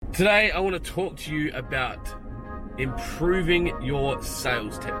Today, I want to talk to you about improving your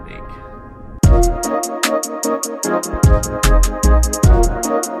sales technique.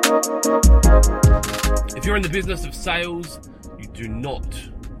 If you're in the business of sales, you do not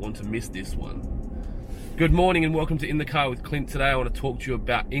want to miss this one. Good morning and welcome to In the Car with Clint. Today, I want to talk to you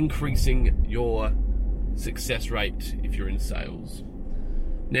about increasing your success rate if you're in sales.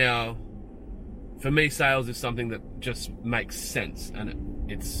 Now, for me, sales is something that just makes sense, and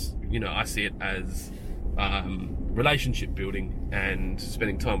it's, I see it as relationship building and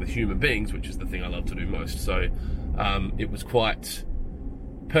spending time with human beings, which is the thing I love to do most. So it was quite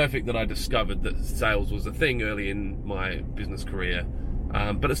perfect that I discovered that sales was a thing early in my business career.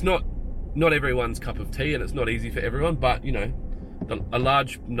 But it's not everyone's cup of tea, and it's not easy for everyone, but a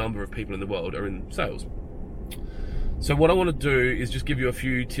large number of people in the world are in sales. So what I want to do is just give you a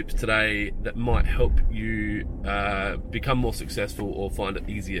few tips today that might help you become more successful or find it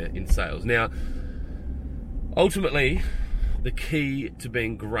easier in sales. Now, ultimately, the key to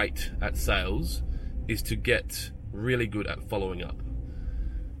being great at sales is to get really good at following up.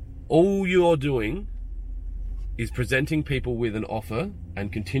 All you're doing is presenting people with an offer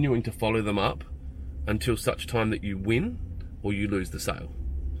and continuing to follow them up until such time that you win or you lose the sale.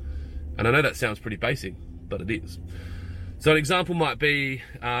 And I know that sounds pretty basic, but it is. So an example might be,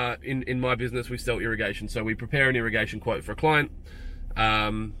 in my business, we sell irrigation. So we prepare an irrigation quote for a client.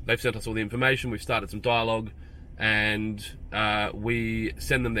 They've sent us all the information. We've started some dialogue, and we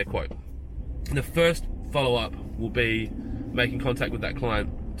send them their quote. The first follow-up will be making contact with that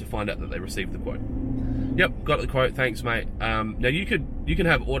client to find out that they received the quote. Yep, got the quote, thanks mate. Now you can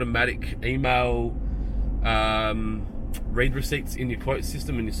have automatic email read receipts in your quote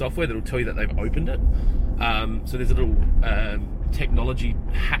system in your software that'll tell you that they've opened it. So there's a little technology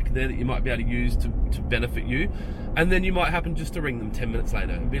hack there that you might be able to use to benefit you. And then you might happen just to ring them 10 minutes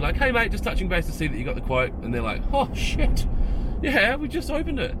later and be like, hey mate, just touching base to see that you got the quote. And they're like, oh shit, yeah, we just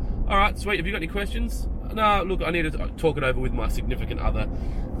opened it. All right, sweet, have you got any questions? No, look, I need to talk it over with my significant other.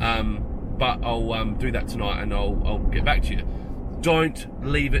 But I'll do that tonight and I'll get back to you. Don't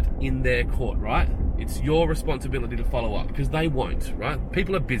leave it in their court, right? It's your responsibility to follow up, because they won't, right?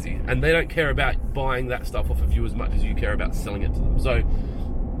 People are busy and they don't care about buying that stuff off of you as much as you care about selling it to them. So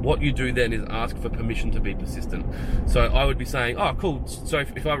what you do then is ask for permission to be persistent. So I would be saying, oh, cool. So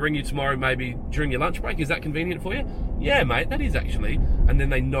if I ring you tomorrow, maybe during your lunch break, is that convenient for you? Yeah, mate, that is actually. And then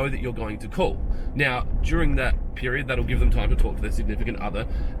they know that you're going to call. Now, during that period, that'll give them time to talk to their significant other,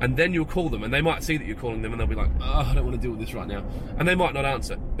 and then you'll call them, and they might see that you're calling them, and they'll be like, oh, I don't want to deal with this right now. And they might not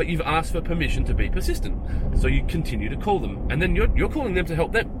answer, but you've asked for permission to be persistent. So you continue to call them, and then you're calling them to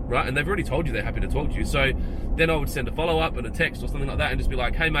help them, right? And they've already told you they're happy to talk to you. So then I would send a follow-up and a text or something like that, and just be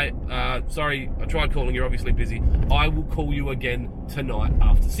like, hey mate, sorry, I tried calling, you're obviously busy. I will call you again tonight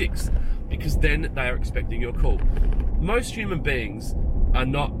after 6, because then they are expecting your call. Most human beings are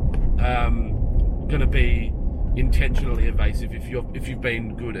not going to be intentionally evasive if you've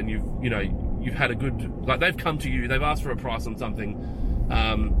been good and you've had a good, like, they've come to you, they've asked for a price on something.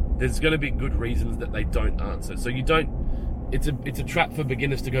 There's going to be good reasons that they don't answer. So you don't. It's a trap for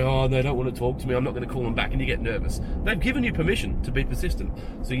beginners to go, oh, they don't want to talk to me, I'm not going to call them back, and you get nervous. They've given you permission to be persistent,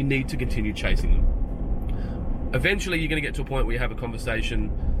 so you need to continue chasing them. Eventually, you're going to get to a point where you have a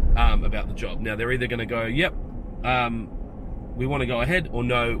conversation about the job. Now, they're either going to go, yep, we want to go ahead, or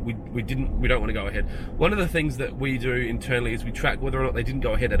no, we don't want to go ahead. One of the things that we do internally is we track whether or not they didn't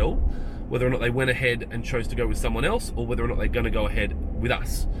go ahead at all, whether or not they went ahead and chose to go with someone else, or whether or not they're going to go ahead with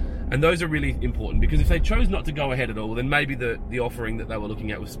us. And those are really important, because if they chose not to go ahead at all, then maybe the offering that they were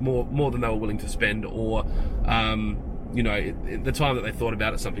looking at was more than they were willing to spend, or the time that they thought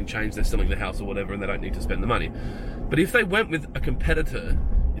about it, something changed, they're selling the house or whatever, and they don't need to spend the money. But if they went with a competitor,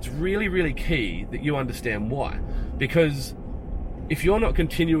 it's really, really key that you understand why. Because if you're not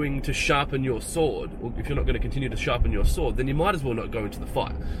continuing to sharpen your sword, or if you're not going to continue to sharpen your sword, then you might as well not go into the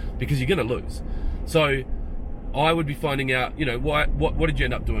fight, because you're going to lose. So I would be finding out, what did you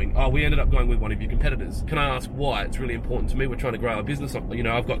end up doing? Oh, we ended up going with one of your competitors. Can I ask why? It's really important to me. We're trying to grow our business. I've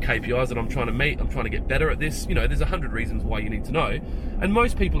got KPIs that I'm trying to meet. I'm trying to get better at this. There's 100 reasons why you need to know. And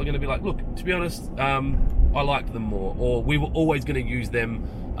most people are going to be like, look, to be honest, I liked them more, or we were always going to use them.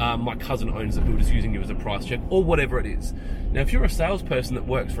 My cousin owns it, we were just using you as a price check, or whatever it is. Now, if you're a salesperson that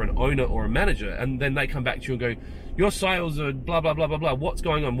works for an owner or a manager, and then they come back to you and go, your sales are blah, blah, blah, blah, blah, what's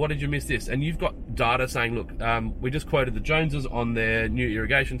going on? What did you miss this? And you've got data saying, look, we just quoted the Joneses on their new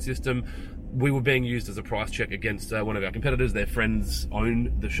irrigation system. We were being used as a price check against one of our competitors. Their friends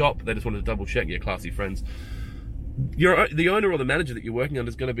own the shop. They just wanted to double check. Yeah, classy friends. The owner or the manager that you're working under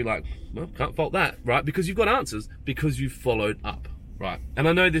is going to be like, well, can't fault that, right? Because you've got answers, because you've followed up. right? And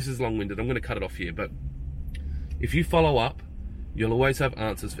I know this is long-winded, I'm going to cut it off here, but if you follow up, you'll always have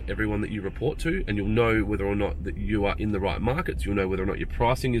answers for everyone that you report to, and you'll know whether or not that you are in the right markets, you'll know whether or not your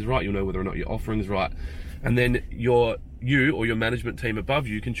pricing is right, you'll know whether or not your offering is right, and then you or your management team above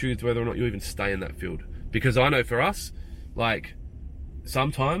you can choose whether or not you even stay in that field. Because I know for us, like,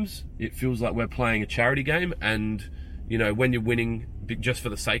 sometimes it feels like we're playing a charity game, and you know, when you're winning just for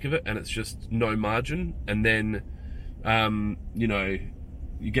the sake of it and it's just no margin, and then you know,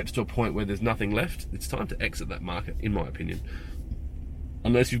 you get to a point where there's nothing left, it's time to exit that market, in my opinion.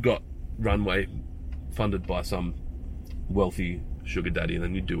 Unless you've got runway funded by some wealthy sugar daddy, and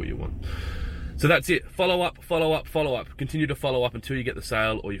then you do what you want. So that's it. Follow up, follow up, follow up. Continue to follow up until you get the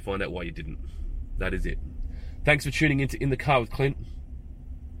sale or you find out why you didn't. That is it. Thanks for tuning into In the Car with Clint.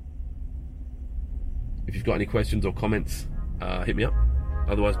 If you've got any questions or comments, hit me up.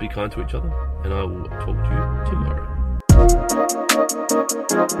 Otherwise, be kind to each other, and I will talk to you tomorrow.